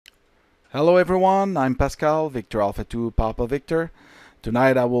Hello everyone, I'm Pascal, Victor Alpha 2 Papa Victor.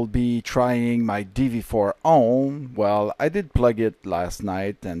 Tonight I will be trying my DV4home. Well, I did plug it last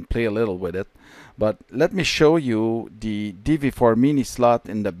night and play a little with it, but let me show you the DV4 mini slot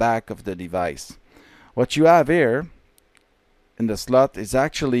in the back of the device. What you have here in the slot is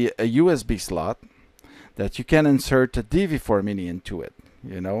actually a USB slot that you can insert a DV4 mini into it.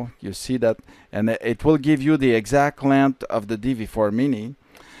 You see that, and it will give you the exact length of the DV4 mini.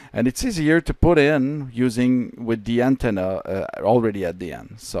 And it's easier to put in using with the antenna already at the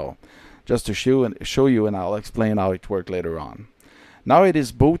end. So just to show you, and I'll explain how it works later on. Now it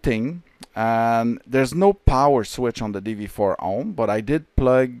is booting, and there's no power switch on the DV4home, but I did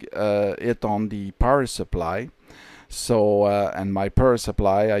plug it on the power supply. So and my power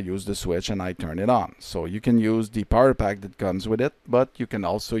supply, I use the switch and I turn it on. So you can use the power pack that comes with it, but you can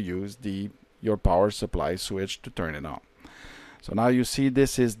also use your power supply switch to turn it on. So now you see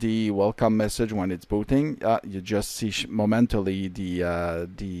this is the welcome message when it's booting. You just see momentarily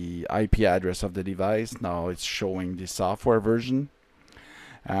the IP address of the device. Now it's showing the software version.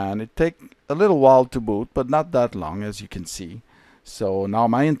 And it takes a little while to boot, but not that long, as you can see. So now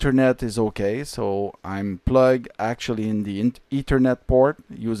my internet is okay. So I'm plugged actually in the Ethernet port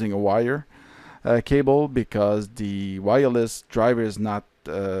using a wire cable, because the wireless driver is not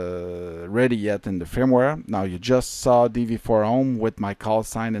ready yet in the firmware. Now you just saw DV4home with my call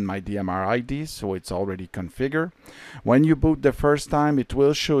sign and my DMR ID, so it's already configured. When you boot the first time, it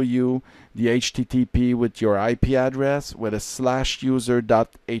will show you the HTTP with your IP address with a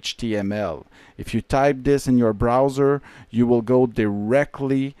 /user.html. If you type this in your browser, you will go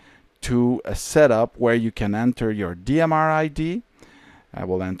directly to a setup where you can enter your DMR ID. I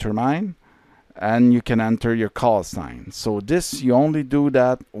will enter mine. And you can enter your call sign. So this, you only do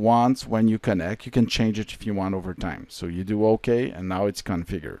that once when you connect. You can change it if you want over time. So you do OK, and now it's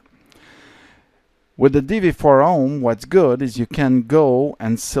configured. With the DV4home, what's good is you can go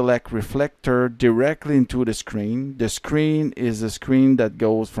and select reflector directly into the screen. The screen is a screen that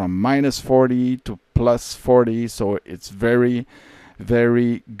goes from -40 to +40, so it's very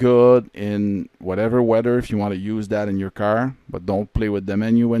good in whatever weather if you want to use that in your car, but don't play with the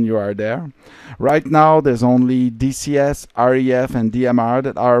menu when you are there. Right now there's only DCS, REF and DMR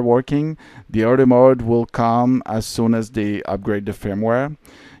that are working. The other mode will come as soon as they upgrade the firmware.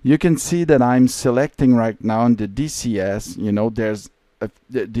 You can see that I'm selecting right now in the DCS. There's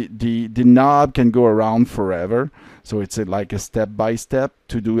the knob can go around forever, so it's like a step-by-step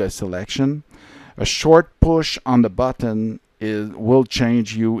to do a selection. A short push on the button will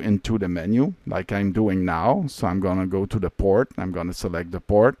change you into the menu like I'm doing now. So I'm going to go to the port. I'm going to select the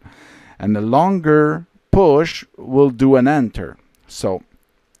port. And the longer push will do an enter. So,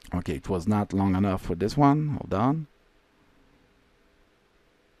 okay, it was not long enough for this one. Hold on.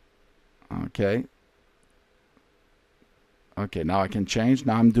 Okay. Okay, now I can change.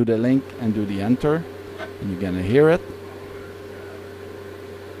 Now I'm do the link and do the enter. And you're going to hear it.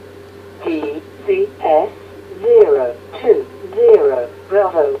 DCS 020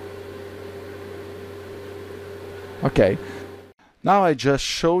 Bravo. Okay, now I just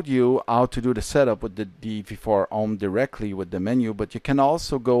showed you how to do the setup with the DV4home directly with the menu, but you can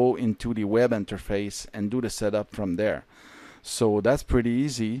also go into the web interface and do the setup from there. So that's pretty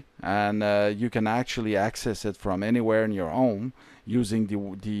easy, and you can actually access it from anywhere in your home using the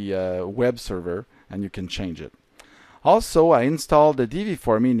web server, and you can change it. Also, I installed the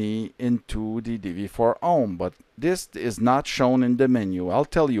DV4 mini into the DV4home, but this is not shown in the menu. I'll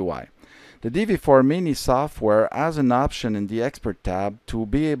tell you why. The DV4 mini software has an option in the expert tab to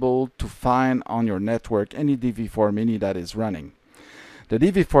be able to find on your network any DV4 mini that is running. The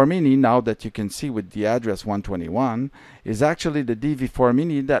DV4 mini, now that you can see with the address 121, is actually the DV4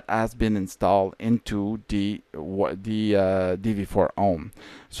 mini that has been installed into the DV4home.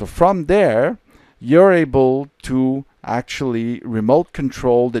 So from there, you're able to actually remote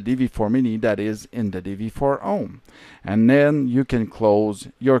control the DV4 mini that is in the DV4home. And then you can close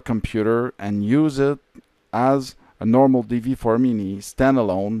your computer and use it as a normal DV4 mini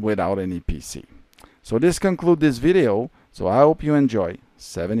standalone without any PC. So this concludes this video. So I hope you enjoy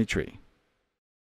 73.